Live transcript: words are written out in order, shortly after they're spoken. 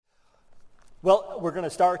Well, we're going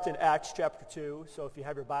to start in Acts chapter 2, so if you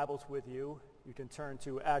have your Bibles with you, you can turn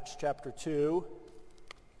to Acts chapter 2.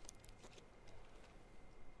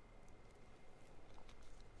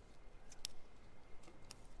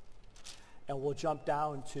 And we'll jump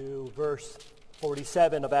down to verse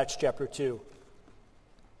 47 of Acts chapter 2.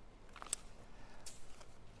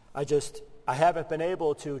 I haven't been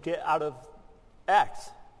able to get out of Acts,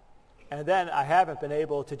 and then I haven't been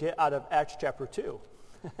able to get out of Acts chapter 2.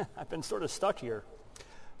 I've been sort of stuck here,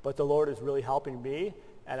 but the Lord is really helping me,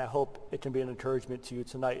 and I hope it can be an encouragement to you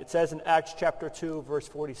tonight. It says in Acts chapter 2, verse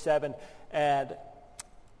 47, and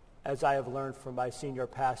as I have learned from my senior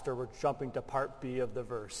pastor, we're jumping to part B of the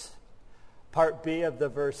verse. Part B of the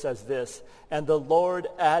verse says this, and the Lord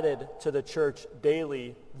added to the church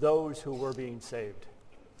daily those who were being saved.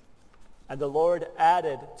 And the Lord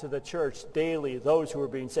added to the church daily those who were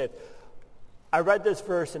being saved. I read this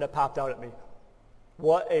verse and it popped out at me.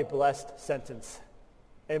 What a blessed sentence.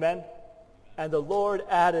 Amen? And the Lord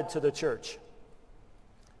added to the church.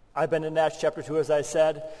 I've been in Acts chapter 2, as I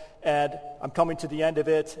said, and I'm coming to the end of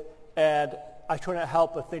it, and I couldn't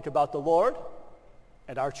help but think about the Lord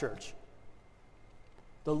and our church.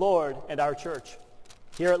 The Lord and our church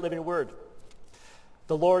here at Living Word.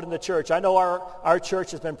 The Lord and the church. I know our church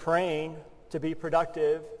has been praying to be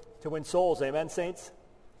productive to win souls. Amen, saints?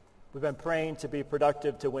 We've been praying to be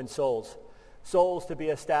productive to win souls. Souls to be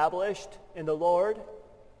established in the Lord?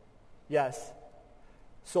 Yes.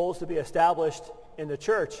 Souls to be established in the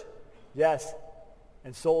church? Yes.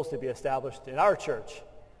 And souls to be established in our church.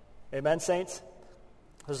 Amen, saints?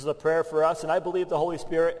 This is a prayer for us, and I believe the Holy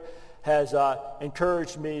Spirit has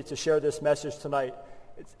encouraged me to share this message tonight.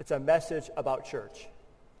 It's a message about church.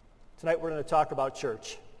 Tonight we're going to talk about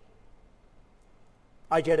church.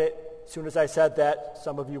 I get it. As soon as I said that,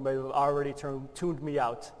 some of you may have already tuned me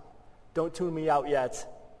out. Don't tune me out yet.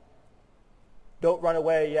 Don't run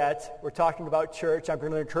away yet. We're talking about church. I'm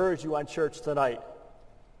going to encourage you on church tonight.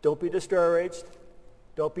 Don't be discouraged.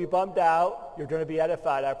 Don't be bummed out. You're going to be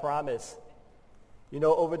edified, I promise. You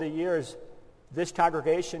know, over the years, this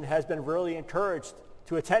congregation has been really encouraged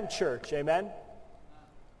to attend church. Amen?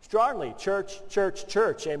 Strongly. Church, church,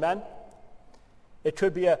 church. Amen? It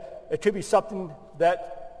could be something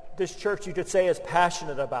that this church, you could say, is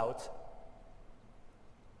passionate about.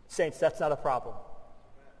 Saints, that's not a problem.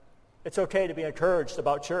 It's okay to be encouraged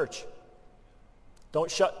about church.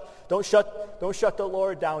 Don't shut the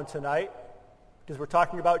Lord down tonight, because we're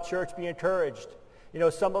talking about church. Be encouraged. You know,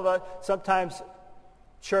 sometimes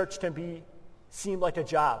church can seem like a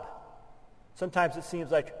job. Sometimes it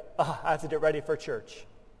seems like, I have to get ready for church.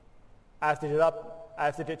 I have to get up. I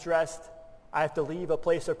have to get dressed. I have to leave a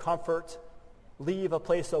place of comfort, leave a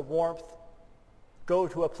place of warmth, go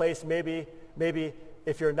to a place maybe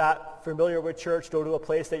if you're not familiar with church, go to a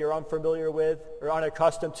place that you're unfamiliar with or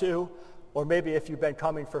unaccustomed to, or maybe if you've been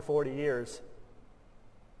coming for 40 years,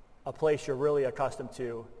 a place you're really accustomed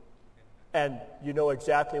to, and you know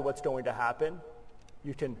exactly what's going to happen.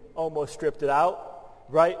 You can almost strip it out,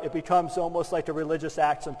 right? It becomes almost like a religious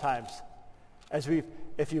act sometimes.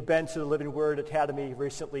 If you've been to the Living Word Academy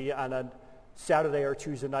recently on a Saturday or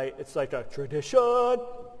Tuesday night, it's like a tradition.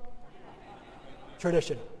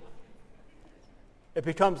 Tradition. It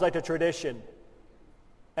becomes like a tradition,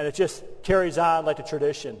 and it just carries on like a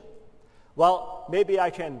tradition. Well, maybe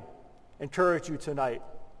I can encourage you tonight,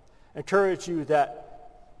 encourage you to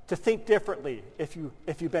think differently. If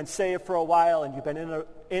you've been saved for a while and you've been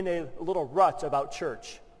in a little rut about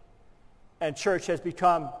church, and church has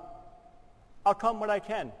become, I'll come when I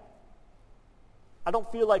can. I don't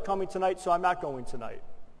feel like coming tonight, so I'm not going tonight.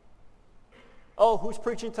 Oh, who's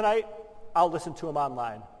preaching tonight? I'll listen to him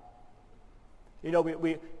online. You know,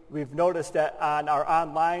 we've noticed that on our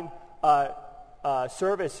online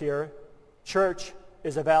service here, church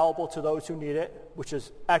is available to those who need it, which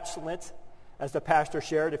is excellent. As the pastor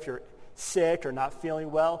shared, if you're sick or not feeling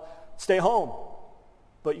well, stay home.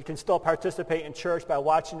 But you can still participate in church by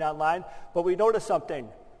watching online. But we noticed something,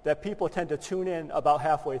 that people tend to tune in about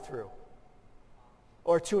halfway through,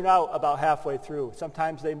 or tune out about halfway through.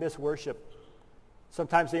 Sometimes they miss worship.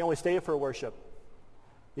 Sometimes they only stay for worship.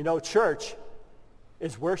 You know, church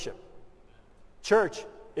is worship. Church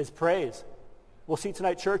is praise. We'll see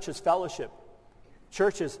tonight, church is fellowship.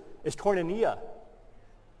 Church is koinonia.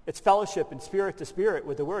 It's fellowship in spirit to spirit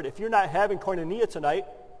with the Word. If you're not having koinonia tonight,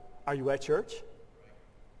 are you at church?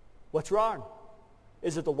 What's wrong?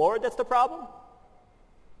 Is it the Lord that's the problem?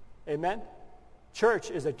 Amen? Church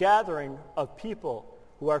is a gathering of people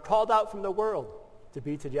who are called out from the world to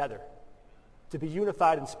be together, to be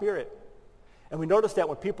unified in spirit. And we notice that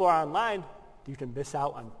when people are online, you can miss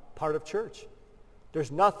out on part of church.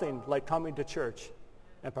 There's nothing like coming to church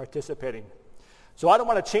and participating. So I don't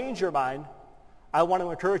want to change your mind. I want to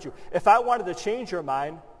encourage you. If I wanted to change your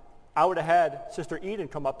mind, I would have had Sister Eden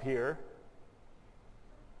come up here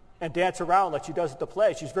and dance around like she does at the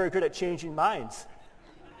play. She's very good at changing minds.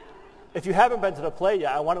 If you haven't been to the play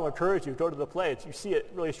yet, I want to encourage you, go to the play. You see,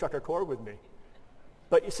 it really struck a chord with me.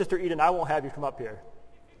 But Sister Eden, I won't have you come up here.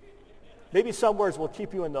 Maybe some words will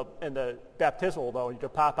keep you in the baptismal, though, and you can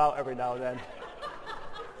pop out every now and then.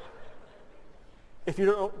 If you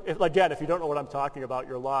don't know what I'm talking about,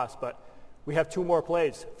 you're lost. But we have 2 more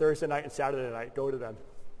plays, Thursday night and Saturday night. Go to them.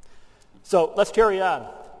 So let's carry on.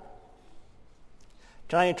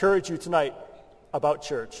 Can I encourage you tonight about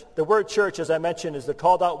church? The word church, as I mentioned, is the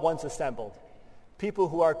called out ones assembled. People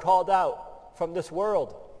who are called out from this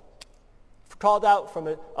world, called out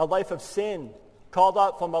from a life of sin, called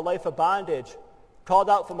out from a life of bondage, called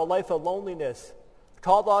out from a life of loneliness,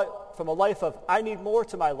 called out from a life of, I need more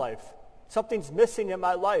to my life. Something's missing in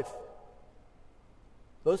my life.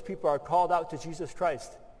 Those people are called out to Jesus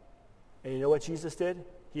Christ. And you know what Jesus did?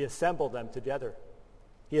 He assembled them together.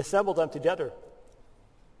 He assembled them together.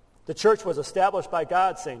 The church was established by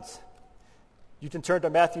God, saints. You can turn to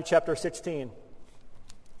Matthew chapter 16.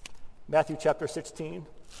 Matthew chapter 16,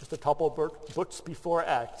 just a couple of books before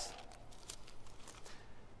Acts.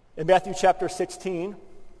 In Matthew chapter 16,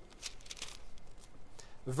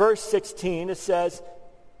 verse 16, it says,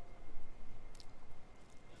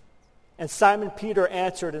 "And Simon Peter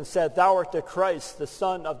answered and said, Thou art the Christ, the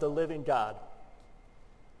Son of the living God.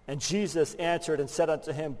 And Jesus answered and said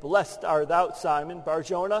unto him, Blessed art thou, Simon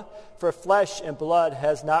Bar-Jonah, for flesh and blood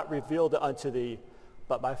has not revealed it unto thee,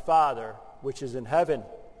 but my Father which is in heaven.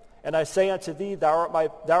 And I say unto thee, thou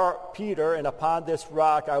art Peter, and upon this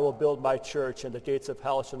rock I will build my church, and the gates of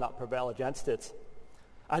hell shall not prevail against it."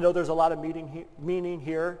 I know there's a lot of meaning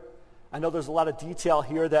here. I know there's a lot of detail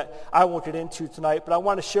here that I won't get into tonight, but I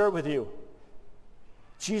want to share with you.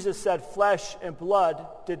 Jesus said, flesh and blood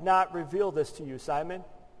did not reveal this to you, Simon.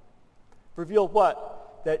 Reveal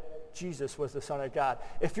what? That Jesus was the Son of God.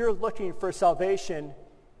 If you're looking for salvation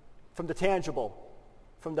from the tangible,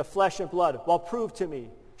 from the flesh and blood, well, prove to me.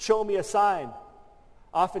 Show me a sign.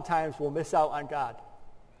 Oftentimes we'll miss out on God.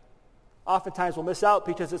 Oftentimes we'll miss out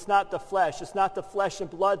because it's not the flesh. It's not the flesh and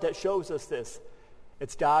blood that shows us this.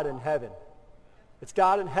 It's God in heaven. It's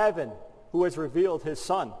God in heaven who has revealed his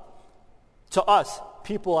Son to us,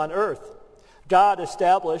 people on earth. God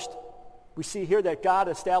established, we see here that God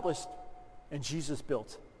established and Jesus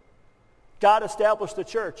built. God established the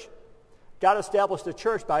church. God established the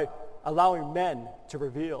church by allowing men to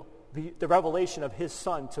reveal the revelation of his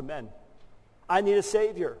Son to men. I need a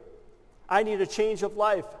Savior. I need a change of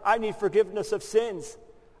life. I need forgiveness of sins.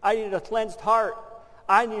 I need a cleansed heart.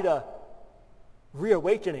 I need a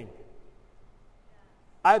reawakening.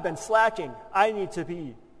 I've been slacking. I need to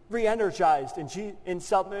be re-energized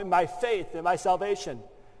in my faith, in my salvation.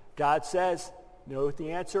 God says, you know what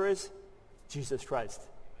the answer is? Jesus Christ.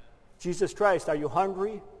 Jesus Christ, are you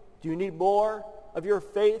hungry? Do you need more of your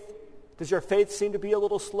faith? Does your faith seem to be a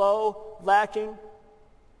little slow, lacking?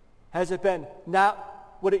 Has it been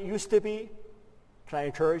not what it used to be? Can I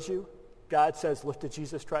encourage you? God says, look to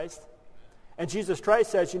Jesus Christ. And Jesus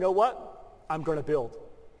Christ says, you know what? I'm going to build.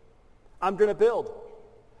 I'm going to build.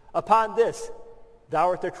 Upon this, thou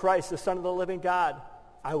art the Christ, the Son of the living God,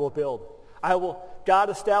 I will build. God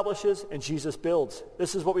establishes and Jesus builds.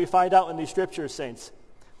 This is what we find out in these scriptures, saints.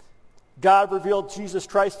 God revealed Jesus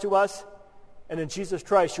Christ to us, and in Jesus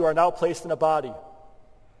Christ you are now placed in a body.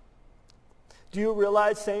 Do you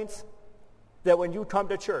realize, saints, that when you come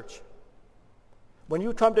to church,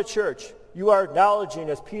 you are acknowledging,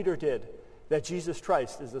 as Peter did, that Jesus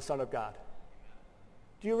Christ is the Son of God?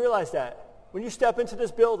 Do you realize that? When you step into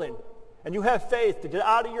this building and you have faith to get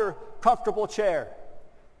out of your comfortable chair,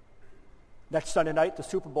 next Sunday night the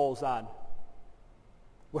Super Bowl is on.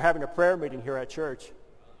 We're having a prayer meeting here at church.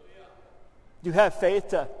 Do you have faith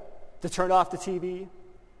to turn off the TV,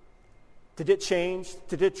 to get changed,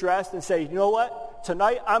 to get dressed, and say, you know what?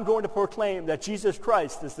 Tonight I'm going to proclaim that Jesus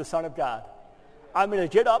Christ is the Son of God. I'm going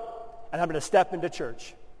to get up and I'm going to step into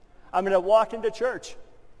church. I'm going to walk into church.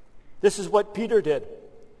 This is what Peter did.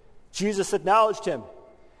 Jesus acknowledged him,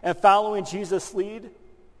 and following Jesus' lead,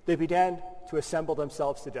 they began to assemble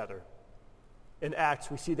themselves together. In Acts,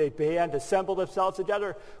 we see they began to assemble themselves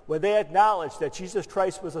together when they acknowledged that Jesus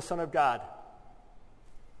Christ was the Son of God.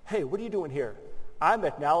 Hey, what are you doing here? I'm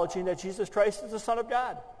acknowledging that Jesus Christ is the Son of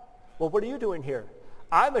God. Well, what are you doing here?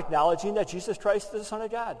 I'm acknowledging that Jesus Christ is the Son of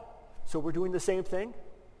God. So we're doing the same thing?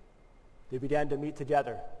 They began to meet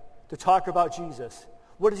together to talk about Jesus.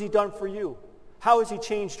 What has he done for you? How has he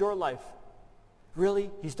changed your life?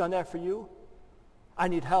 Really? He's done that for you? I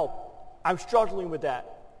need help. I'm struggling with that.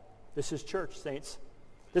 This is church, saints.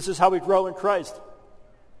 This is how we grow in Christ.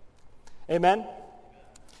 Amen?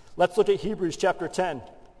 Let's look at Hebrews chapter 10.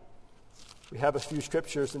 We have a few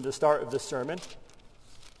scriptures in the start of this sermon,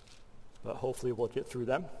 but hopefully we'll get through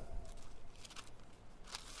them.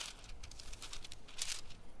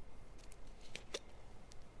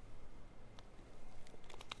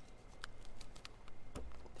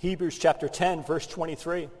 Hebrews chapter 10, verse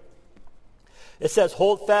 23. It says,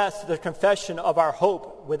 hold fast to the confession of our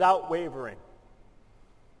hope without wavering.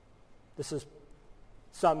 This is,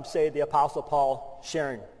 some say, the Apostle Paul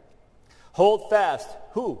sharing. Hold fast.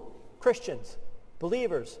 Who? Christians,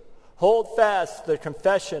 believers. Hold fast to the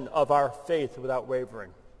confession of our faith without wavering.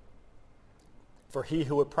 For he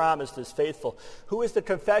who had promised is faithful. Who is the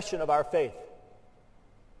confession of our faith?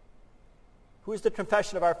 Who is the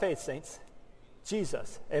confession of our faith, saints?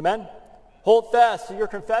 Jesus. Amen? Hold fast to your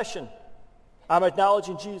confession. I'm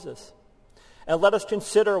acknowledging Jesus. And let us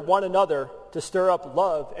consider one another to stir up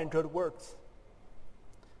love and good works,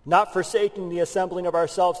 not forsaking the assembling of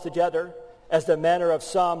ourselves together as the manner of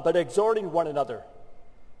some, but exhorting one another,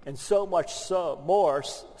 and so much more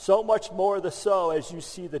the so as you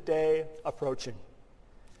see the day approaching.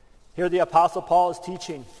 Here the Apostle Paul is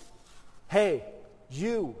teaching, hey,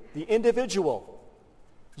 you, the individual,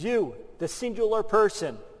 you, the singular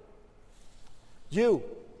person, you,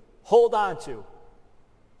 hold on to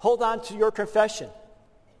your confession.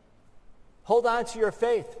 Hold on to your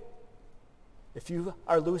faith. If you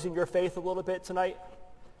are losing your faith a little bit tonight,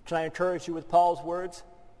 can I encourage you with Paul's words?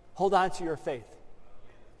 Hold on to your faith.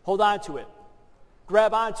 Hold on to it.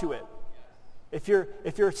 Grab onto it. If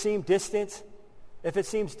you seem distant, if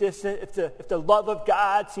the love of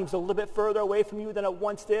God seems a little bit further away from you than it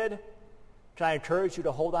once did, can I encourage you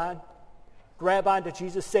to hold on? Grab on to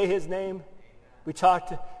Jesus. Say his name. We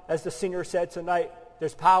talked, as the singer said tonight,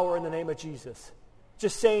 there's power in the name of Jesus.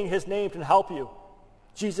 Just saying his name can help you.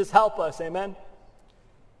 Jesus, help us. Amen?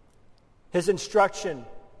 His instruction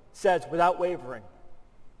says, without wavering.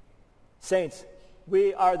 Saints,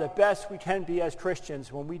 we are the best we can be as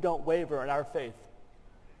Christians when we don't waver in our faith.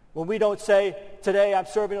 When we don't say, today I'm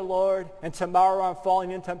serving the Lord, and tomorrow I'm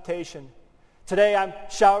falling in temptation. Today I'm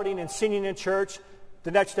shouting and singing in church.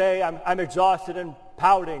 The next day I'm exhausted and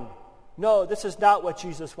pouting. No, this is not what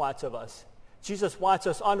Jesus wants of us. Jesus wants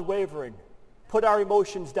us unwavering. Put our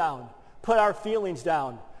emotions down. Put our feelings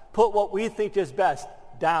down. Put what we think is best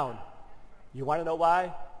down. You want to know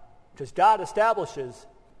why? Because God establishes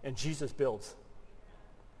and Jesus builds.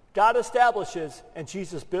 God establishes and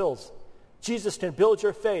Jesus builds. Jesus can build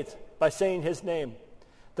your faith by saying his name.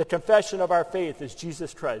 The confession of our faith is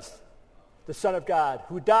Jesus Christ, the Son of God,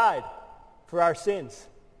 who died for our sins,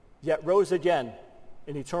 yet rose again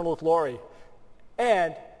in eternal glory,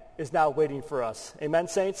 and is now waiting for us. Amen,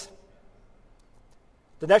 saints?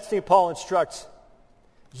 The next thing Paul instructs,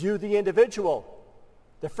 you the individual.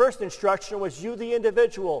 The first instruction was you the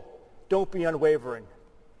individual, don't be unwavering.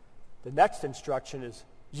 The next instruction is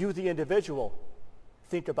you the individual,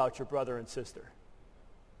 think about your brother and sister.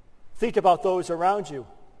 Think about those around you.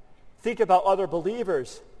 Think about other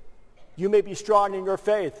believers. You may be strong in your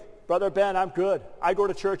faith. Brother Ben, I'm good. I go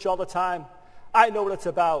to church all the time. I know what it's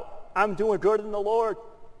about. I'm doing good in the Lord.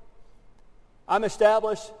 I'm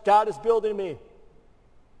established. God is building me.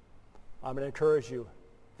 I'm going to encourage you.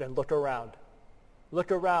 Then look around.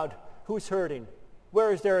 Look around. Who's hurting?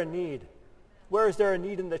 Where is there a need? Where is there a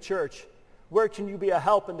need in the church? Where can you be a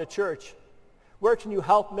help in the church? Where can you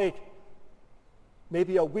help make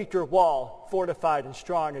maybe a weaker wall fortified and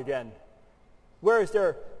strong again? Where is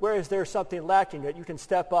there something lacking that you can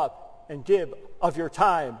step up and give of your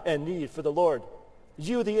time and need for the Lord?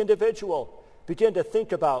 You, the individual, begin to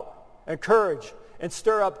think about, encourage, and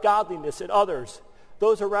stir up godliness in others,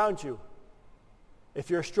 those around you. If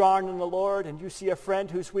you're strong in the Lord and you see a friend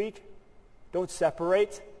who's weak, don't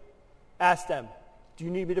separate. Ask them, do you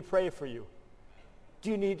need me to pray for you? Do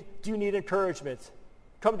you need encouragement?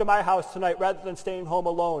 Come to my house tonight rather than staying home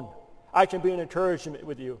alone. I can be an encouragement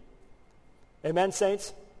with you. Amen,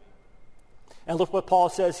 saints? And look what Paul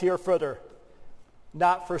says here further.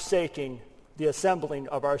 Not forsaking the assembling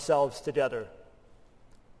of ourselves together.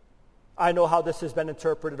 I know how this has been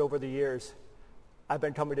interpreted over the years. I've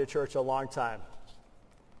been coming to church a long time.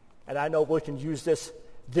 And I know we can use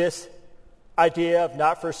this idea of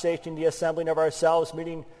not forsaking the assembling of ourselves,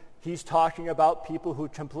 meaning he's talking about people who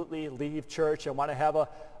completely leave church and want to have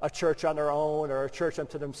a church on their own or a church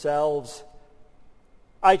unto themselves.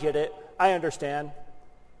 I get it. I understand.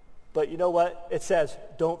 But you know what? It says,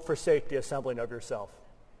 don't forsake the assembling of yourself.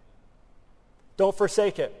 Don't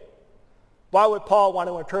forsake it. Why would Paul want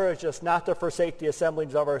to encourage us not to forsake the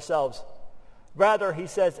assemblings of ourselves? Rather, he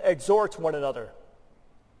says, exhort one another.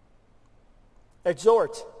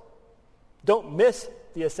 Exhort. Don't miss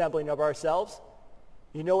the assembling of ourselves.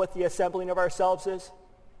 You know what the assembling of ourselves is?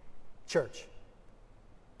 Church.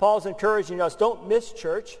 Paul's encouraging us, don't miss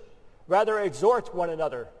church. Rather, exhort one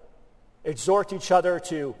another. Exhort each other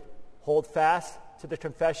to hold fast to the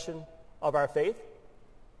confession of our faith.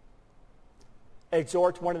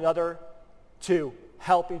 Exhort one another to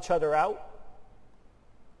help each other out.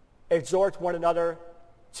 Exhort one another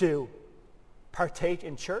to partake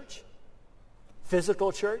in church,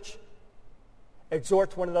 physical church.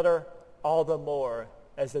 Exhort one another all the more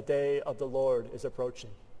as the day of the Lord is approaching.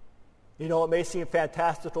 You know, it may seem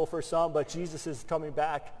fantastical for some, but Jesus is coming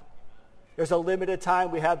back. There's a limited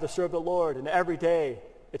time we have to serve the Lord, and every day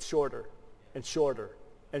it's shorter and shorter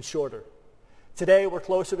and shorter. Today we're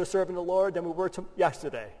closer to serving the Lord than we were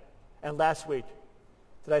yesterday and last week.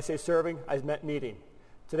 Did I say serving? I meant meeting.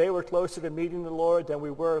 Today we're closer to meeting the Lord than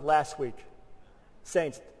we were last week.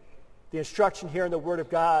 Saints, the instruction here in the Word of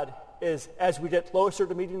God is as we get closer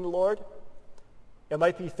to meeting the Lord, it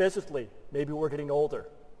might be physically. Maybe we're getting older.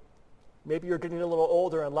 Maybe you're getting a little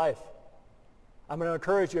older in life. I'm going to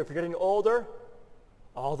encourage you, if you're getting older,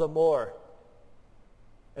 all the more.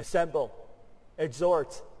 Assemble,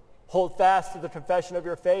 exhort, hold fast to the confession of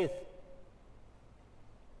your faith.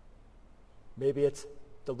 Maybe it's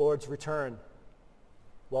the Lord's return.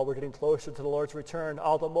 While we're getting closer to the Lord's return,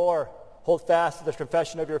 all the more, hold fast to the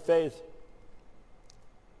confession of your faith.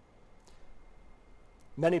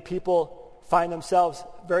 Many people find themselves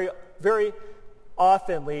very, very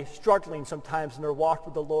oftenly struggling sometimes in their walk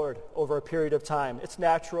with the Lord over a period of time. It's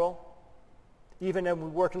natural. Even when we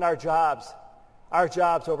work in our jobs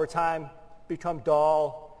over time become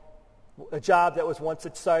dull. A job that was once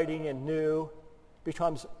exciting and new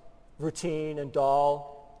becomes routine and dull.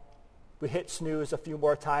 We hit snooze a few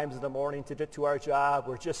more times in the morning to get to our job.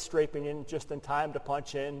 We're just scraping in just in time to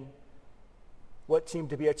punch in. What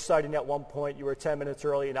seemed to be exciting at one point, you were 10 minutes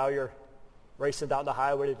early, and now you're racing down the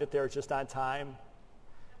highway to get there just on time.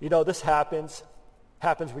 You know, this happens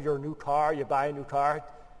with your new car. You buy a new car.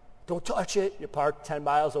 Don't touch it. You park 10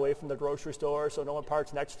 miles away from the grocery store so no one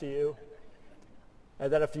parks next to you.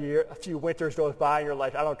 And then a few winters goes by and you're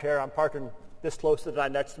like, I don't care. I'm parking this close to the guy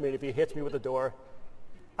next to me. And if he hits me with the door,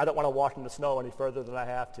 I don't want to walk in the snow any further than I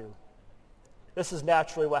have to. This is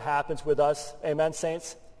naturally what happens with us. Amen,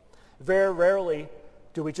 saints? Very rarely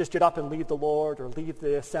do we just get up and leave the Lord or leave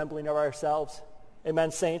the assembling of ourselves. Amen,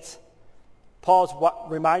 saints? Paul's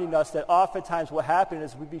reminding us that oftentimes what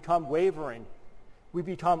happens is we become wavering. We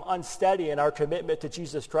become unsteady in our commitment to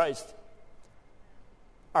Jesus Christ.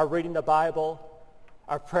 Our reading the Bible,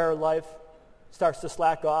 our prayer life starts to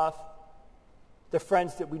slack off. The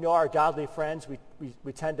friends that we know are godly friends,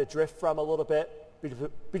 we tend to drift from a little bit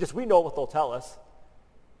because we know what they'll tell us.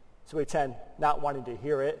 So we tend not wanting to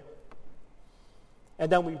hear it.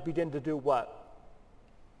 And then we begin to do what?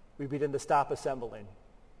 We begin to stop assembling.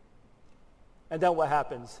 And then what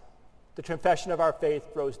happens? The confession of our faith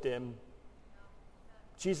grows dim.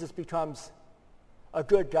 Jesus becomes a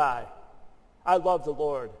good guy. I love the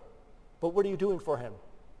Lord. But what are you doing for him?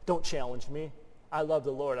 Don't challenge me. I love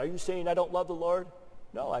the Lord. Are you saying I don't love the Lord?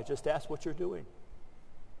 No, I just asked what you're doing.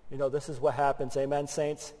 You know, this is what happens. Amen,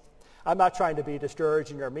 saints? I'm not trying to be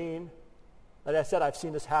discouraging or mean. Like I said, I've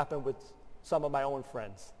seen this happen with some of my own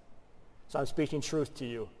friends. So I'm speaking truth to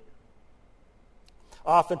you.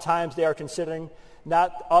 Oftentimes they are considering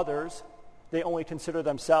not others. They only consider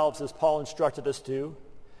themselves, as Paul instructed us to.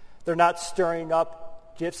 They're not stirring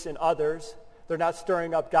up gifts in others. They're not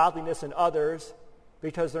stirring up godliness in others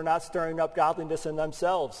because they're not stirring up godliness in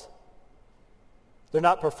themselves. They're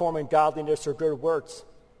not performing godliness or good works.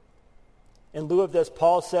 In lieu of this,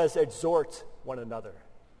 Paul says, exhort one another.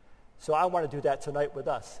 So I want to do that tonight with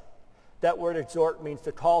us. That word exhort means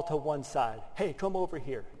to call to one side. Hey, come over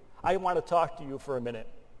here. I want to talk to you for a minute.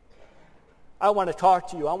 I want to talk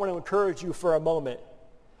to you. I want to encourage you for a moment.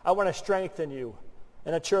 I want to strengthen you.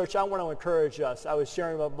 In a church, I want to encourage us. I was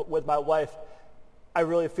sharing with my wife, I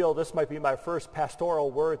really feel this might be my first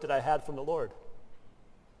pastoral word that I had from the Lord.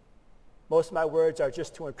 Most of my words are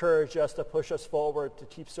just to encourage us, to push us forward, to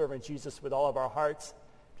keep serving Jesus with all of our hearts,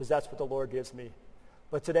 because that's what the Lord gives me.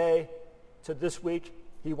 But today, to this week,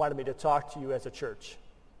 he wanted me to talk to you as a church.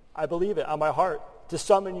 I believe it on my heart, to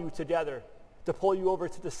summon you together, to pull you over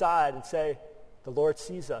to the side and say, the Lord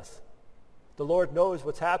sees us. The Lord knows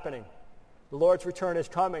what's happening. The Lord's return is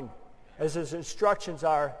coming. As his instructions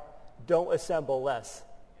are, don't assemble less,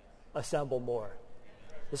 assemble more.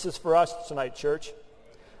 This is for us tonight, church.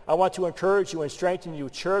 I want to encourage you and strengthen you.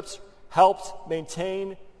 Church helps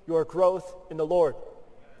maintain your growth in the Lord.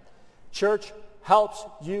 Church helps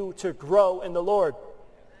you to grow in the Lord.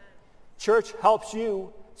 Church helps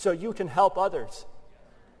you so you can help others.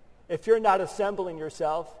 If you're not assembling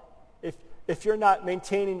yourself, if you're not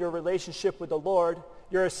maintaining your relationship with the Lord,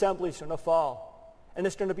 your assembly is going to fall. And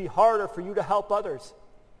it's going to be harder for you to help others.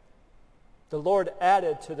 The Lord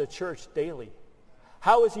added to the church daily.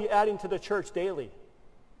 How is he adding to the church daily?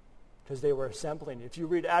 Because they were assembling. If you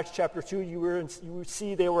read Acts chapter 2, you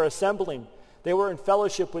see they were assembling. They were in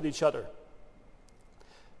fellowship with each other.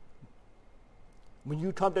 When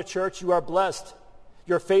you come to church, you are blessed.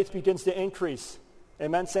 Your faith begins to increase.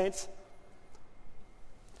 Amen, saints?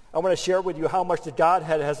 I want to share with you how much the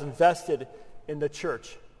Godhead has invested in the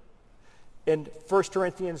church. In 1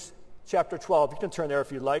 Corinthians chapter 12, you can turn there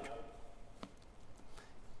if you'd like.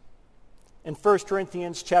 In 1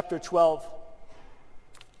 Corinthians chapter 12,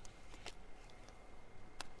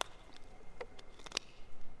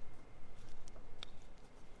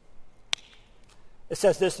 it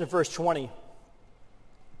says this in verse 20.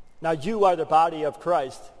 Now you are the body of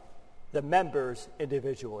Christ, the members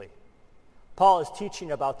individually. Paul is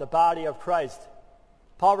teaching about the body of Christ.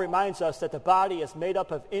 Paul reminds us that the body is made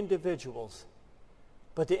up of individuals,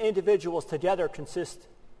 but the individuals together consist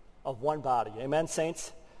of one body. Amen,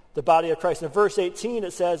 saints? The body of Christ. In verse 18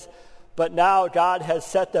 it says, but now God has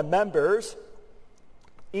set the members,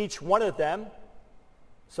 each one of them,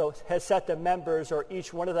 so has set the members or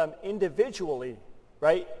each one of them individually,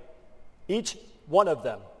 right? Each one of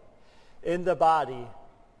them in the body.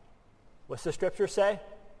 What's the scripture say?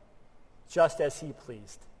 Just as he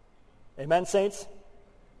pleased. Amen, saints?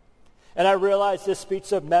 And I realize this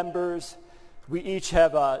speaks of members. We each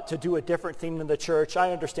have to do a different thing in the church.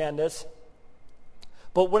 I understand this.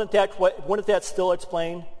 But wouldn't that still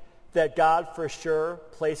explain that God for sure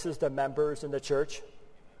places the members in the church?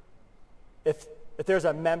 If there's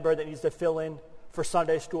a member that needs to fill in for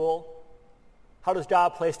Sunday school, how does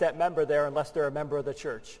God place that member there unless they're a member of the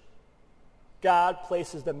church? God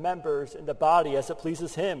places the members in the body as it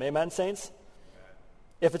pleases him. Amen, saints?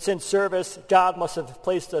 If it's in service, God must have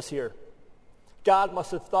placed us here. God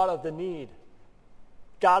must have thought of the need.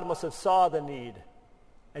 God must have saw the need.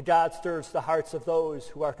 And God stirs the hearts of those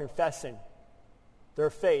who are confessing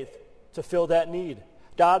their faith to fill that need.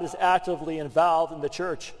 God is actively involved in the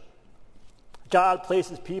church. God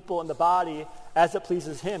places people in the body as it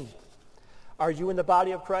pleases him. Are you in the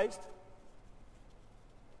body of Christ?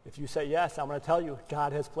 If you say yes, I'm going to tell you,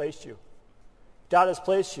 God has placed you. God has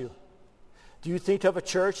placed you. Do you think of a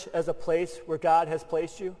church as a place where God has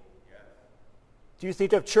placed you? Yes. Do you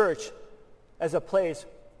think of church as a place,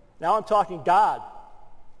 now I'm talking God,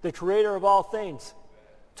 the creator of all things,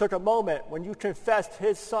 took a moment when you confessed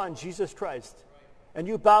his son, Jesus Christ, and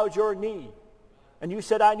you bowed your knee, and you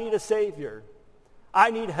said, I need a Savior. I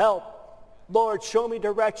need help. Lord, show me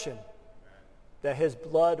direction. That his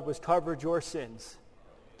blood was covered your sins.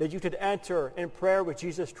 That you could enter in prayer with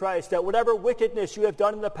Jesus Christ. That whatever wickedness you have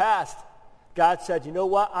done in the past, God said, you know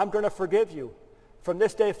what? I'm going to forgive you. From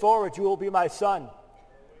this day forward, you will be my son.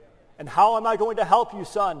 And how am I going to help you,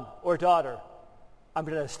 son or daughter? I'm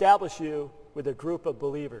going to establish you with a group of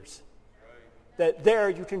believers. That there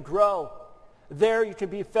you can grow. There you can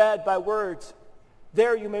be fed by words.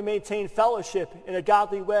 There you may maintain fellowship in a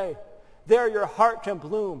godly way. There your heart can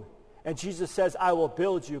bloom. And Jesus says, I will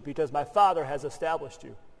build you because my Father has established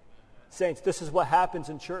you. Saints, this is what happens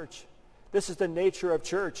in church. This is the nature of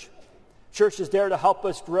church. Church is there to help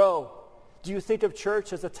us grow. Do you think of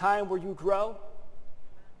church as a time where you grow?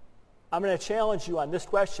 I'm going to challenge you on this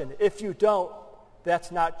question. If you don't,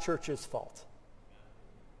 that's not church's fault.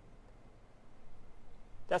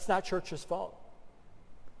 That's not church's fault.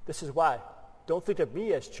 This is why. Don't think of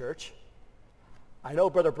me as church. I know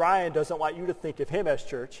Brother Brian doesn't want you to think of him as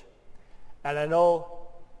church. And I know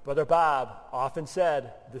Brother Bob often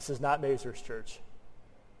said, this is not Mazur's church.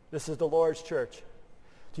 This is the Lord's church.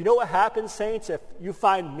 Do you know what happens, saints, if you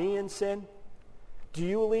find me in sin? Do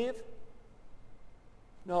you leave?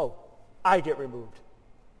 No, I get removed.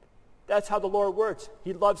 That's how the Lord works.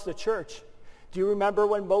 He loves the church. Do you remember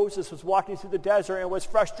when Moses was walking through the desert and was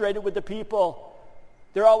frustrated with the people?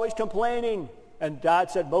 They're always complaining. And God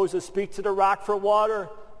said, Moses, speak to the rock for water.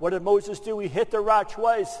 What did Moses do? He hit the rock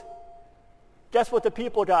twice. Guess what the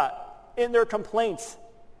people got? In their complaints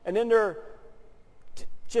and in their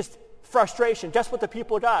just frustration, guess what the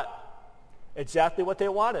people got? Exactly what they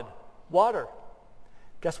wanted. Water.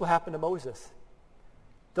 Guess what happened to Moses?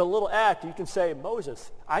 The little act, you can say, Moses,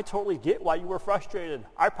 I totally get why you were frustrated.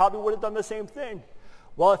 I probably would have done the same thing.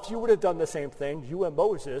 Well, if you would have done the same thing, you and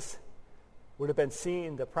Moses would have been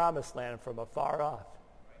seeing the promised land from afar off.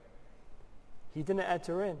 he didn't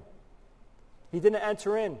enter in. He didn't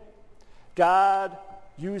enter in. God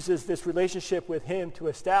uses this relationship with him to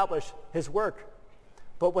establish his work.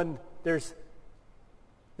 But when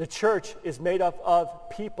the church is made up of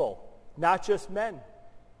people, not just men.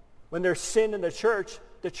 When there's sin in the church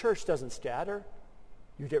doesn't scatter.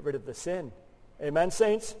 You get rid of the sin. Amen,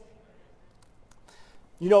 saints?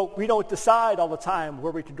 You know, we don't decide all the time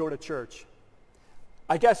where we can go to church.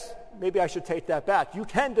 I guess maybe I should take that back. You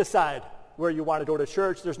can decide where you want to go to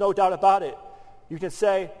church. There's no doubt about it. You can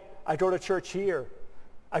say, I go to church here.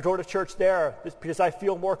 I go to church there because I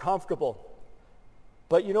feel more comfortable.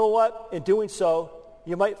 But you know what? In doing so,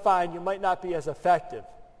 you might find you might not be as effective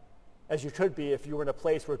as you could be if you were in a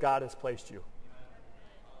place where God has placed you.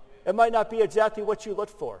 It might not be exactly what you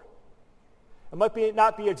looked for. It might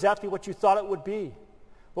not be exactly what you thought it would be.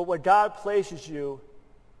 But when God places you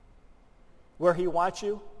where he wants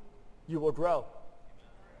you, you will grow.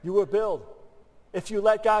 You will build. If you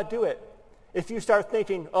let God do it. If you start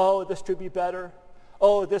thinking, oh, this could be better.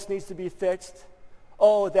 Oh, this needs to be fixed.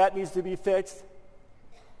 Oh, that needs to be fixed.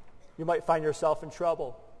 You might find yourself in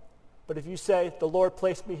trouble. But if you say, the Lord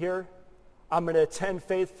placed me here, I'm going to attend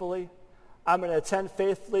faithfully. I'm going to attend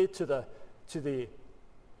faithfully to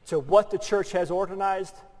what the church has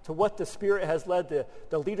organized, to what the Spirit has led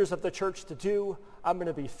the leaders of the church to do. I'm going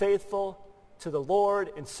to be faithful to the Lord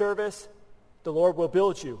in service. The Lord will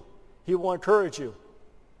build you. He will encourage you.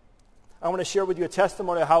 I want to share with you a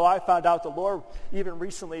testimony of how I found out the Lord, even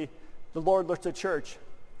recently, the Lord looked at church.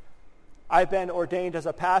 I've been ordained as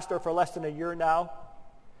a pastor for less than a year now.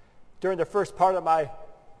 During the first part of my, I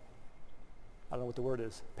don't know what the word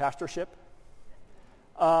is, pastorship,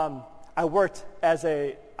 I worked as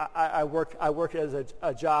a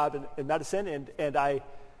job in medicine, and I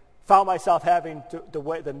found myself having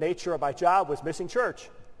the nature of my job was missing church.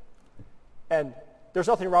 And there's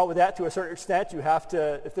nothing wrong with that to a certain extent. You have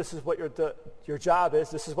to, if this is what your job is,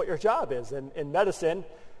 this is what your job is. And in medicine,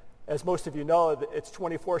 as most of you know, it's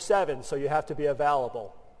 24/7, so you have to be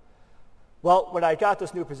available. Well, when I got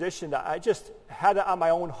this new position, I just had it on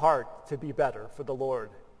my own heart to be better for the Lord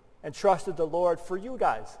and trusted the Lord for you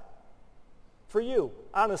guys. For you,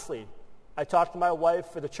 honestly. I talked to my wife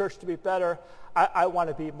for the church to be better. I want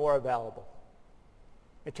to be more available.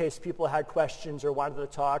 In case people had questions or wanted to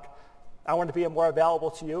talk, I want to be more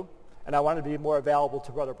available to you, and I want to be more available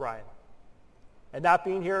to Brother Brian. And not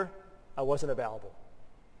being here, I wasn't available.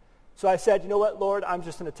 So I said, you know what, Lord, I'm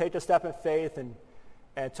just going to take a step in faith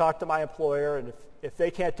and talk to my employer, and if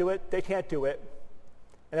they can't do it, they can't do it.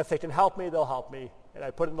 And if they can help me, they'll help me. And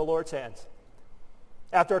I put it in the Lord's hands.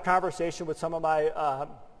 After a conversation with some of my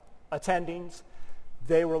attendings,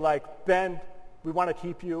 they were like, Ben, we want to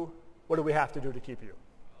keep you. What do we have to do to keep you?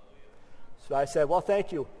 So I said, well,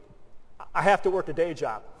 thank you. I have to work a day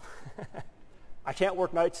job. I can't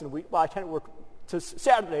work nights and I can't work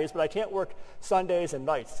Saturdays, but I can't work Sundays and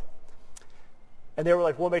nights. And they were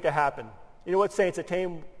like, we'll make it happen. You know what, saints?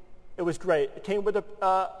 It was great. It came with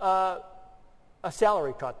a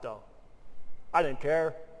salary cut, though. I didn't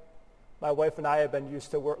care. My wife and I have been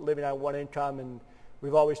used to living on one income, and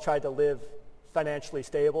we've always tried to live financially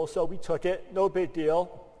stable, so we took it. No big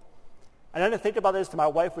deal. And I didn't think about this until my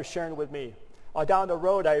wife was sharing with me. Down the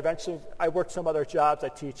road, I worked some other jobs. I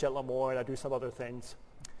teach at Lemoyne. I do some other things.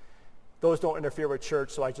 Those don't interfere with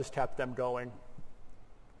church, so I just kept them going.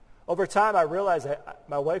 Over time, I realized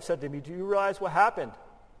my wife said to me, do you realize what happened?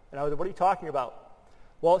 And I was like, what are you talking about?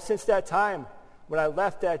 Well, since that time, when I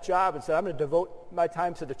left that job and said, I'm going to devote my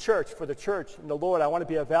time to the church, for the church and the Lord, I want to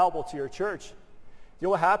be available to your church. You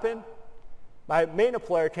know what happened? My main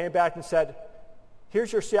employer came back and said,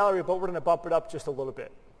 here's your salary, but we're going to bump it up just a little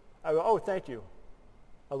bit. I go, oh, thank you.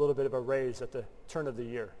 A little bit of a raise at the turn of the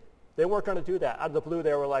year. They weren't going to do that. Out of the blue,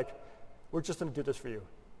 they were like, we're just going to do this for you.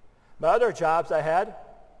 My other jobs I had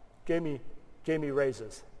gave me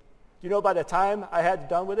raises. You know, by the time I had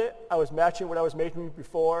done with it, I was matching what I was making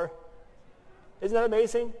before. Isn't that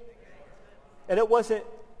amazing? And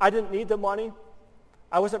I didn't need the money.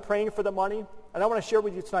 I wasn't praying for the money. And I want to share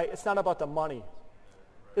with you tonight, it's not about the money.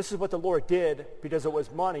 This is what the Lord did because it was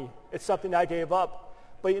money. It's something I gave up.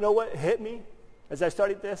 But you know what hit me as I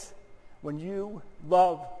studied this? When you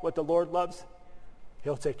love what the Lord loves,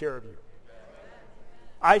 he'll take care of you.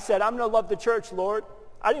 I said, I'm going to love the church, Lord.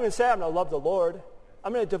 I didn't even say I'm going to love the Lord.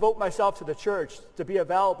 I'm going to devote myself to the church to be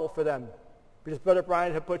available for them. Because Brother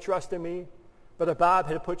Brian had put trust in me. Brother Bob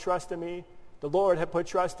had put trust in me. The Lord had put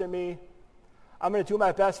trust in me. I'm going to do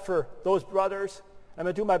my best for those brothers. I'm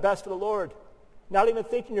going to do my best for the Lord. Not even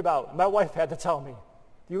thinking about it. My wife had to tell me,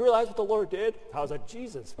 do you realize what the Lord did? I was like,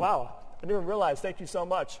 Jesus, wow. I didn't even realize. Thank you so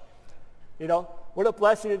much. You know, What a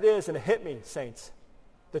blessing it is, and it hit me, saints.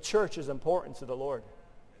 The church is important to the Lord.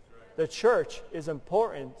 The church is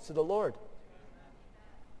important to the Lord.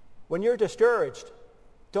 When you're discouraged,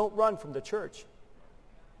 don't run from the church.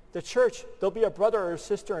 The church, there'll be a brother or a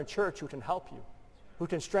sister in church who can help you, who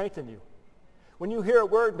can strengthen you. When you hear a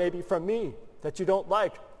word maybe from me that you don't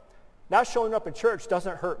like, not showing up in church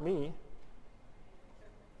doesn't hurt me.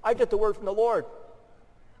 I get the word from the Lord.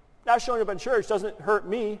 Not showing up in church doesn't hurt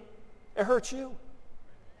me. It hurts you.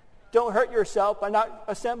 Don't hurt yourself by not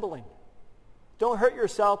assembling. Don't hurt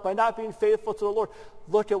yourself by not being faithful to the Lord.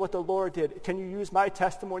 Look at what the Lord did. Can you use my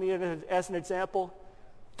testimony as an example?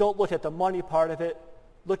 Don't look at the money part of it.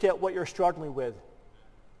 Look at what you're struggling with.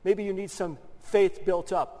 Maybe you need some faith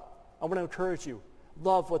built up. I want to encourage you.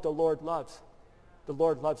 Love what the Lord loves. The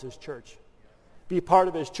Lord loves his church. Be part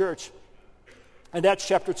of his church. And that's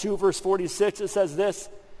chapter 2, verse 46. It says this,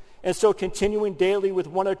 and so continuing daily with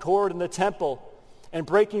one accord in the temple and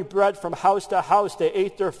breaking bread from house to house, they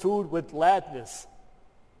ate their food with gladness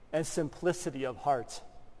and simplicity of heart,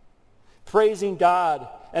 praising God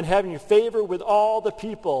and having favor with all the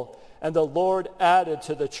people. And the Lord added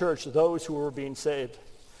to the church those who were being saved.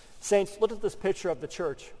 Saints, look at this picture of the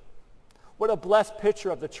church. What a blessed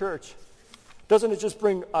picture of the church. Doesn't it just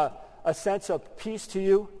bring a sense of peace to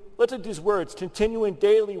you? Look at these words, continuing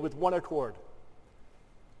daily with one accord.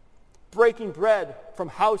 Breaking bread from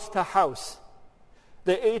house to house.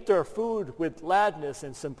 They ate their food with gladness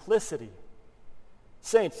and simplicity.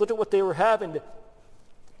 Saints, look at what they were having.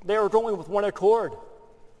 They were going with one accord.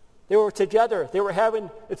 They were together. They were having,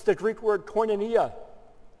 it's the Greek word koinonia.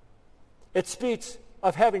 It speaks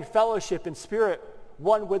of having fellowship in spirit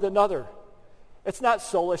one with another. It's not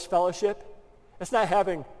soulish fellowship. It's not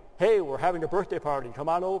having, hey, we're having a birthday party, come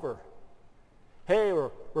on over. Hey,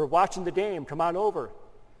 we're watching the game, come on over.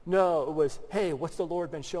 No, it was, hey, what's the Lord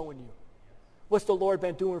been showing you? What's the Lord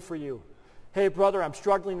been doing for you? Hey, brother, I'm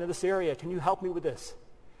struggling in this area. Can you help me with this?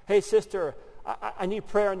 Hey, sister, I need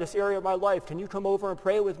prayer in this area of my life. Can you come over and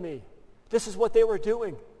pray with me? This is what they were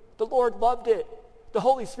doing. The Lord loved it. The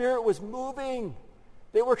Holy Spirit was moving.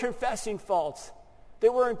 They were confessing faults. They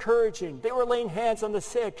were encouraging. They were laying hands on the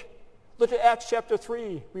sick. Look at Acts chapter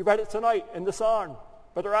 3. We read it tonight in the song,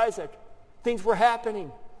 Brother Isaac. Things were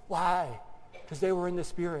happening. Why? Because they were in the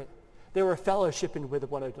Spirit. They were fellowshipping with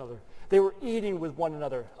one another. They were eating with one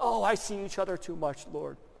another. Oh, I see each other too much,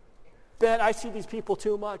 Lord. Ben, I see these people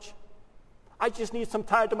too much. I just need some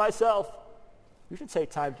time to myself. You can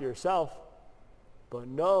take time to yourself. But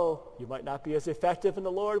no, you might not be as effective in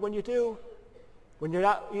the Lord when you do. When you're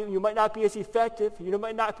not, you might not be as effective. You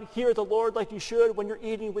might not hear the Lord like you should when you're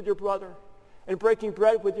eating with your brother and breaking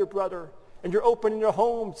bread with your brother. And you're opening your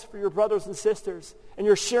homes for your brothers and sisters. And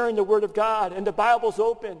you're sharing the Word of God. And the Bible's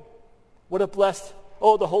open. What a blessed,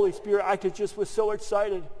 oh, the Holy Spirit. I was so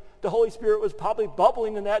excited. The Holy Spirit was probably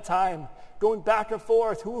bubbling in that time, going back and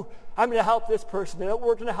forth. I'm going to help this person. And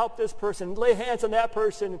we're going to help this person. Lay hands on that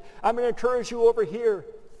person. I'm going to encourage you over here.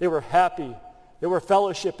 They were happy. They were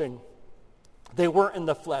fellowshipping. They weren't in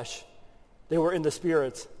the flesh. They were in the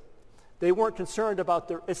spirits. They weren't concerned about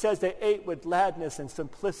it says they ate with gladness and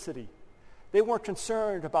simplicity. They weren't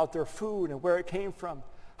concerned about their food and where it came from,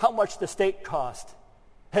 how much the steak cost.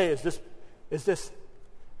 Hey, is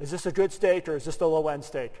this a good steak or is this the low-end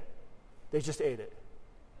steak? They just ate it.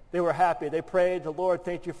 They were happy. They prayed, the Lord,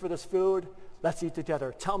 thank you for this food. Let's eat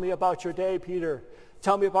together. Tell me about your day, Peter.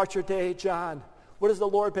 Tell me about your day, John. What has the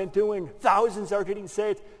Lord been doing? Thousands are getting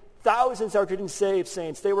saved. Thousands are getting saved,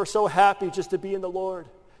 saints. They were so happy just to be in the Lord.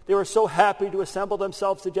 They were so happy to assemble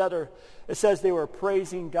themselves together. It says they were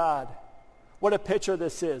praising God. What a picture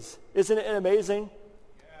this is. Isn't it amazing?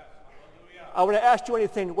 Yes, hallelujah. I want to ask you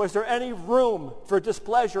anything. Was there any room for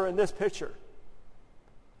displeasure in this picture?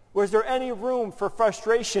 Was there any room for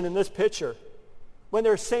frustration in this picture? When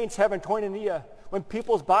there's saints having koinonia, when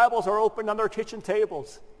people's Bibles are open on their kitchen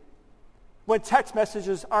tables, when text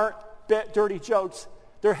messages aren't dirty jokes,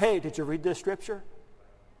 they're, hey, did you read this scripture?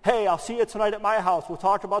 Hey, I'll see you tonight at my house. We'll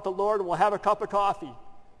talk about the Lord and we'll have a cup of coffee.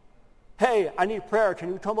 Hey, I need prayer. Can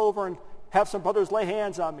you come over and have some brothers lay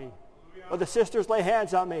hands on me? Or the sisters lay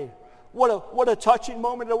hands on me? What a touching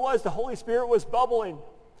moment it was. The Holy Spirit was bubbling.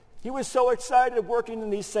 He was so excited working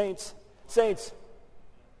in these saints. Saints,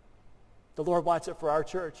 the Lord wants it for our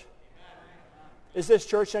church. Is this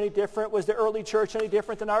church any different? Was the early church any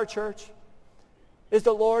different than our church? Is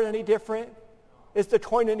the Lord any different? Is the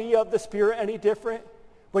koinonia of the Spirit any different?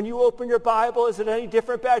 When you open your Bible, is it any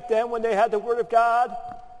different back then when they had the Word of God?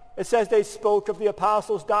 It says they spoke of the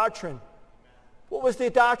apostles' doctrine. What was the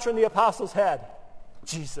doctrine the apostles had?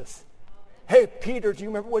 Jesus. Hey, Peter, do you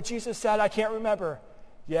remember what Jesus said? I can't remember.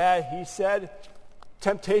 Yeah, he said,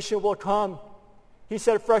 Temptation will come. He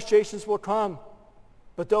said frustrations will come.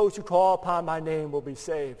 But those who call upon my name will be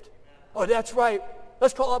saved. Oh, that's right.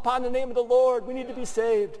 Let's call upon the name of the Lord. We need to be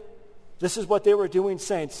saved. This is what they were doing,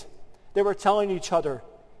 saints. They were telling each other.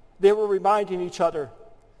 They were reminding each other.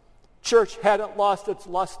 Church hadn't lost its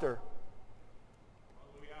luster.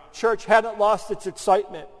 Church hadn't lost its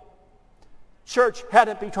excitement. Church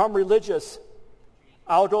hadn't become religious.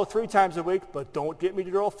 I'll go 3 times a week, but don't get me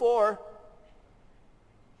to go 4.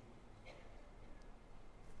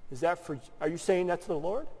 Are you saying that's the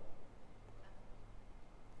Lord?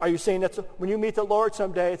 Are you saying when you meet the Lord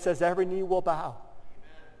someday, it says every knee will bow.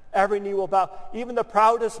 Every knee will bow. Even the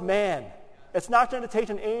proudest man. It's not going to take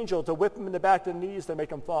an angel to whip him in the back of the knees to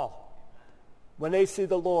make him fall. When they see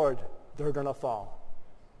the Lord, they're going to fall.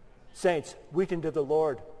 Saints, we can give the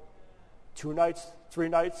Lord 2 nights, 3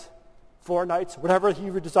 nights, 4 nights, whatever he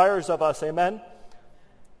desires of us. Amen?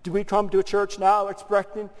 Do we come to church now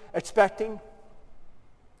expecting?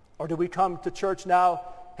 Or do we come to church now,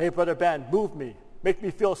 hey, Brother Ben, move me. Make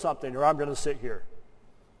me feel something, or I'm going to sit here.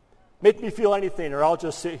 Make me feel anything, or I'll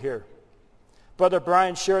just sit here. Brother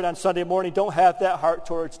Brian shared on Sunday morning, don't have that heart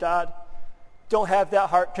towards God. Don't have that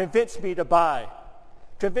heart. Convince me to buy.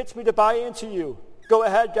 Convince me to buy into you. Go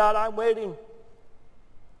ahead, God, I'm waiting.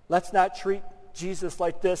 Let's not treat Jesus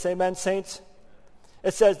like this. Amen, saints?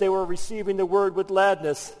 It says they were receiving the word with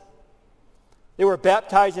gladness. They were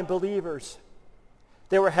baptizing believers.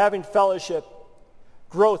 They were having fellowship,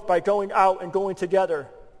 growth by going out and going together.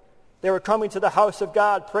 They were coming to the house of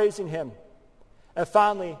God, praising him. And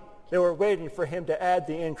finally, they were waiting for him to add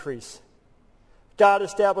the increase. God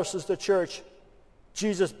establishes the church.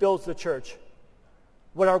 Jesus builds the church.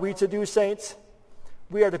 What are we to do, saints?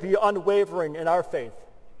 We are to be unwavering in our faith.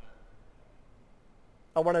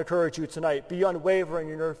 I want to encourage you tonight. Be unwavering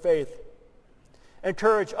in your faith.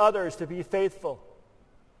 Encourage others to be faithful.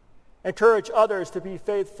 Encourage others to be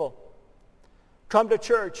faithful. Come to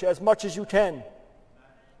church as much as you can.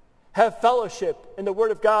 Have fellowship in the Word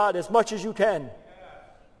of God as much as you can.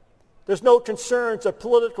 There's no concerns of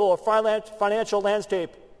political or financial landscape.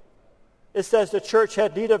 It says the church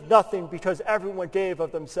had need of nothing because everyone gave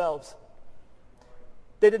of themselves.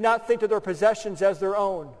 They did not think of their possessions as their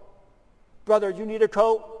own. Brother, you need a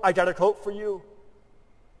coat? I got a coat for you.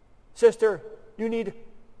 Sister, you need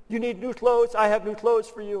new clothes? I have new clothes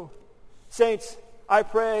for you. Saints, I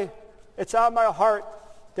pray it's on my heart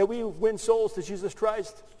that we win souls to Jesus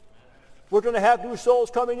Christ. We're going to have new souls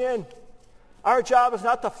coming in. Our job is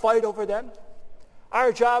not to fight over them.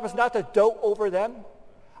 Our job is not to dote over them.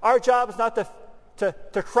 Our job is not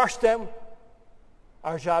to crush them.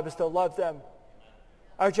 Our job is to love them.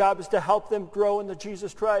 Our job is to help them grow into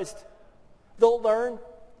Jesus Christ. They'll learn.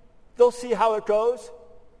 They'll see how it goes.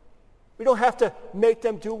 We don't have to make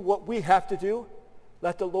them do what we have to do.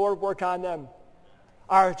 Let the Lord work on them.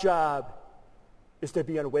 Our job is to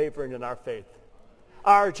be unwavering in our faith.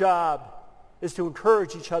 Our job is to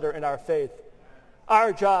encourage each other in our faith.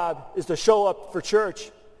 Our job is to show up for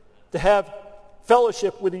church, to have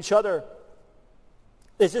fellowship with each other.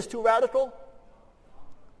 Is this too radical?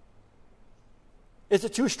 Is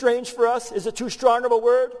it too strange for us? Is it too strong of a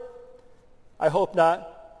word? I hope not.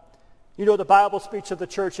 You know, the Bible speaks of the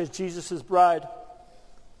church as Jesus' bride.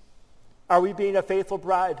 Are we being a faithful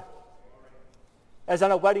bride? As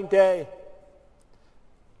on a wedding day.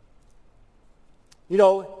 You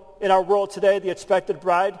know, in our world today, the expected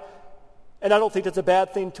bride, and I don't think that's a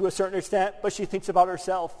bad thing to a certain extent, but she thinks about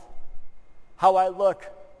herself. How I look,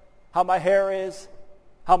 how my hair is,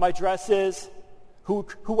 how my dress is,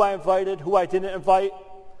 who I invited, who I didn't invite.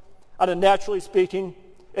 On a naturally speaking,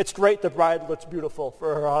 it's great the bride looks beautiful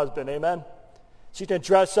for her husband, amen? She can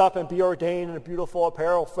dress up and be ordained in a beautiful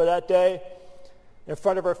apparel for that day in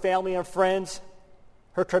front of her family and friends,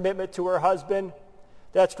 her commitment to her husband.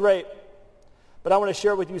 That's great. But I want to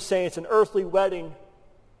share with you, saints, an earthly wedding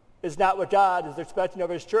is not what God is expecting of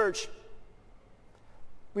his church.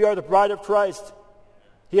 We are the bride of Christ.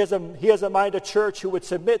 He has a mind, a church who would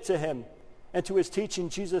submit to him and to his teaching,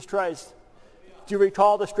 Jesus Christ. Do you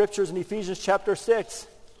recall the scriptures in Ephesians chapter 6?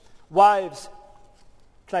 Wives,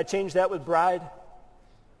 can I change that with bride?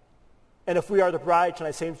 And if we are the bride, can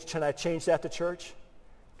I change that to church?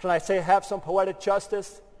 Can I say have some poetic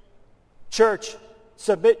justice? Church,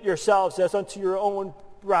 submit yourselves as unto your own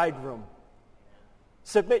bridegroom.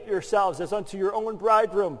 Submit yourselves as unto your own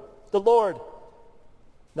bridegroom, the Lord.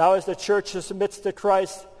 Now as the church submits to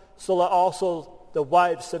Christ, so let also the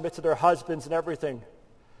wives submit to their husbands and everything.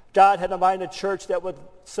 God had in mind a church that would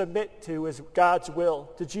submit to God's will,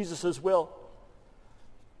 to Jesus' will.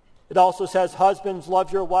 It also says, husbands,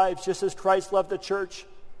 love your wives just as Christ loved the church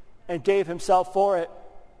and gave himself for it.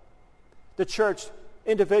 The church,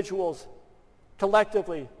 individuals,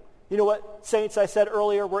 collectively. You know what, saints, I said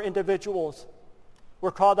earlier, we're individuals.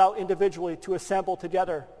 We're called out individually to assemble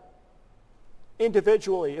together.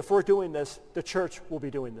 Individually, if we're doing this, the church will be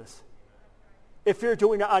doing this. If you're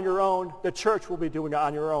doing it on your own, the church will be doing it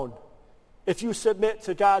on your own. If you submit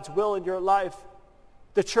to God's will in your life,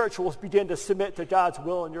 the church will begin to submit to God's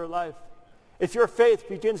will in your life. If your faith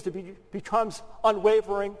becomes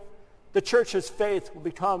unwavering, the church's faith will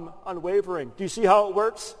become unwavering. Do you see how it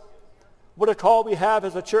works? What a call we have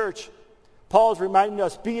as a church. Paul's reminding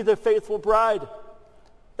us, be the faithful bride.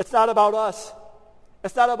 It's not about us.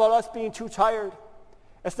 It's not about us being too tired.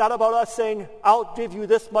 It's not about us saying, I'll give you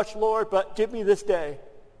this much, Lord, but give me this day.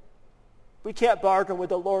 We can't bargain with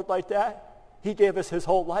the Lord like that. He gave us his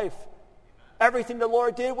whole life. Everything the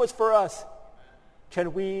Lord did was for us.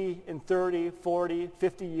 Can we, in 30, 40,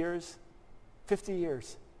 50 years,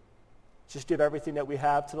 just give everything that we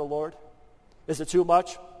have to the Lord? Is it too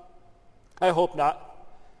much? I hope not.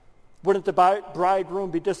 Wouldn't the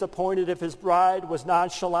bridegroom be disappointed if his bride was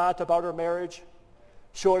nonchalant about her marriage,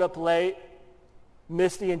 showed up late,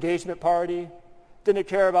 missed the engagement party, didn't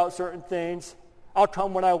care about certain things? I'll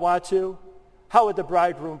come when I want to. How would the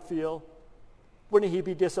bridegroom feel? Wouldn't he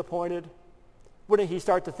be disappointed? Wouldn't he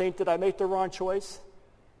start to think, did I make the wrong choice?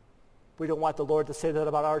 We don't want the Lord to say that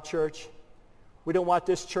about our church. We don't want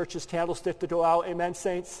this church's candlestick to go out. Amen,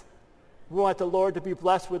 saints? We want the Lord to be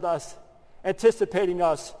blessed with us, anticipating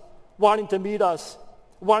us, wanting to meet us,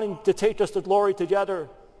 wanting to take us to glory together.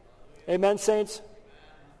 Amen, saints?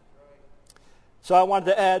 So I wanted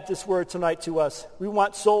to add this word tonight to us. We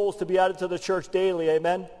want souls to be added to the church daily.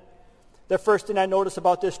 Amen? The first thing I noticed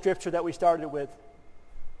about this scripture that we started with,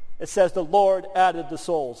 it says the Lord added the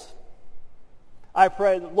souls. I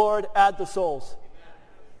pray, the Lord, add the souls.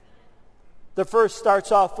 The verse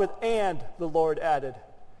starts off with, and the Lord added.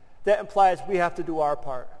 That implies we have to do our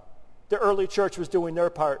part. The early church was doing their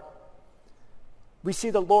part. We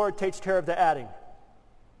see the Lord takes care of the adding.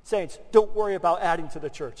 Saints, don't worry about adding to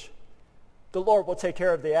the church. The Lord will take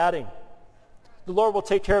care of the adding. The Lord will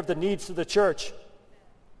take care of the needs of the church.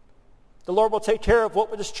 The Lord will take care of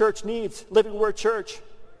what this church needs, Living Word Church.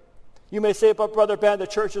 You may say, but Brother Ben, the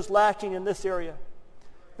church is lacking in this area.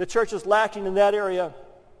 The church is lacking in that area.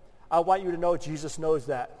 I want you to know Jesus knows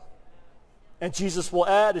that. And Jesus will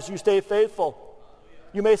add as you stay faithful.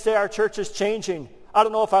 You may say our church is changing. I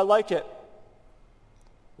don't know if I like it.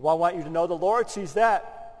 Well, I want you to know the Lord sees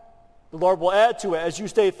that. The Lord will add to it as you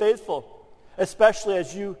stay faithful, especially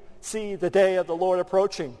as you see the day of the Lord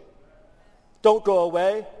approaching. Don't go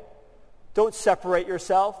away. Don't separate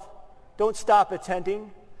yourself. Don't stop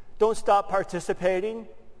attending. Don't stop participating.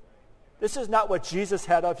 This is not what Jesus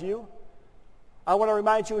had of you. I want to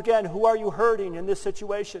remind you again, who are you hurting in this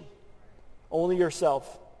situation? Only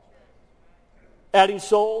yourself. Adding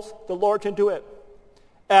souls, the Lord can do it.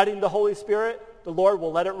 Adding the Holy Spirit, the Lord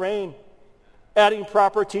will let it rain. Adding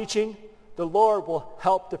proper teaching, the Lord will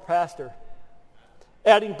help the pastor.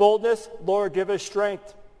 Adding boldness, Lord, give us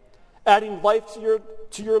strength. Adding life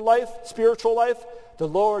to your life, spiritual life, the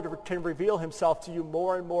Lord can reveal himself to you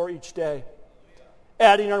more and more each day.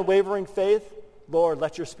 Adding unwavering faith, Lord,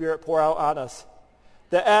 let your Spirit pour out on us.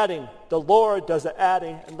 The adding, the Lord does the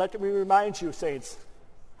adding. And let me remind you, saints,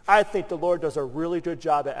 I think the Lord does a really good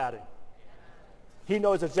job at adding. He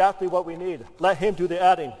knows exactly what we need. Let him do the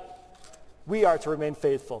adding. We are to remain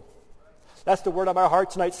faithful. That's the word on my heart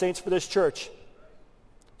tonight, saints, for this church.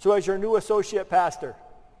 So as your new associate pastor,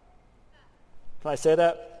 can I say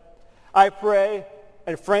that? I pray,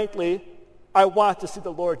 and frankly, I want to see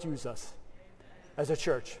the Lord use us as a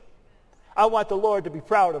church. I want the Lord to be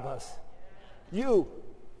proud of us. You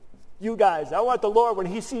guys, I want the Lord, when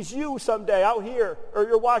he sees you someday out here, or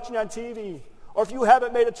you're watching on TV, or if you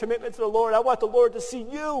haven't made a commitment to the Lord, I want the Lord to see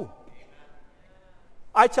you.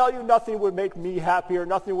 I tell you, nothing would make me happier,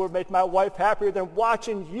 nothing would make my wife happier than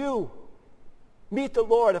watching you meet the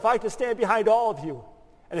Lord. If I could stand behind all of you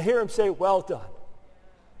and hear him say, well done.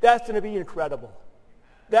 That's going to be incredible.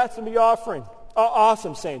 That's going to be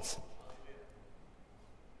awesome, saints.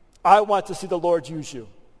 I want to see the Lord use you.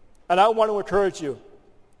 And I want to encourage you.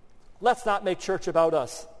 Let's not make church about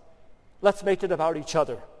us. Let's make it about each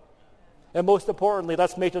other. And most importantly,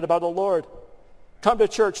 let's make it about the Lord. Come to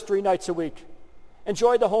church 3 nights a week.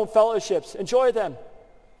 Enjoy the home fellowships. Enjoy them.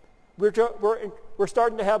 We're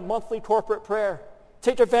starting to have monthly corporate prayer.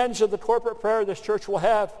 Take advantage of the corporate prayer this church will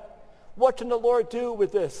have. What can the Lord do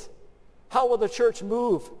with this? How will the church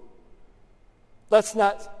move? Let's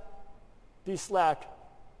not be slack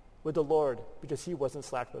with the Lord because he wasn't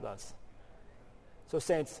slack with us. So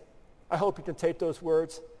saints, I hope you can take those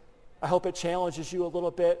words I hope it challenges you a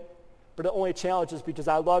little bit, but it only challenges because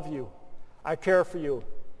I love you. I care for you.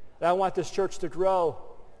 And I want this church to grow.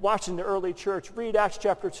 Watching the early church, read Acts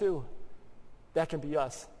chapter 2. That can be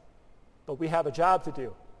us. But we have a job to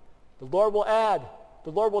do. The Lord will add.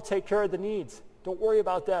 The Lord will take care of the needs. Don't worry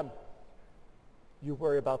about them. You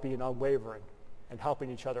worry about being unwavering and helping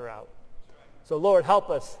each other out. So Lord, help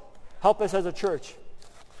us. Help us as a church.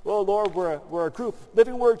 Well, Lord, we're a group,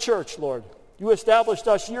 Living Word Church, Lord. You established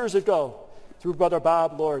us years ago through Brother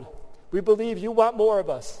Bob, Lord. We believe you want more of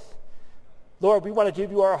us. Lord, we want to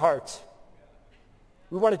give you our hearts.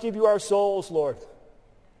 We want to give you our souls, Lord.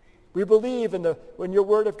 We believe in your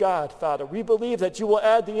word of God, Father. We believe that you will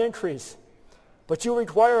add the increase. But you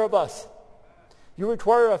require of us. You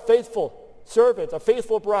require a faithful servant, a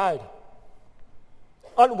faithful bride.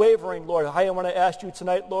 Unwavering, Lord. I want to ask you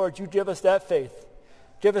tonight, Lord, you give us that faith.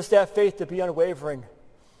 Give us that faith to be unwavering.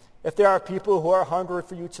 If there are people who are hungry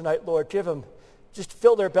for you tonight, Lord, give them, just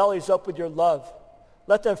fill their bellies up with your love.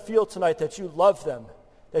 Let them feel tonight that you love them,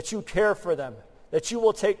 that you care for them, that you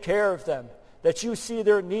will take care of them, that you see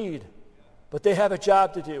their need. But they have a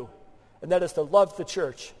job to do, and that is to love the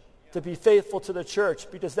church, to be faithful to the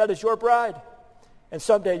church, because that is your bride. And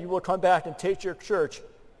someday you will come back and take your church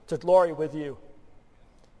to glory with you.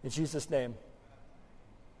 In Jesus' name.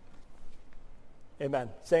 Amen.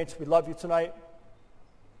 Saints, we love you tonight.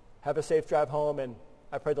 Have a safe drive home, and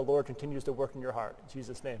I pray the Lord continues to work in your heart. In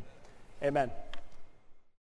Jesus' name. Amen.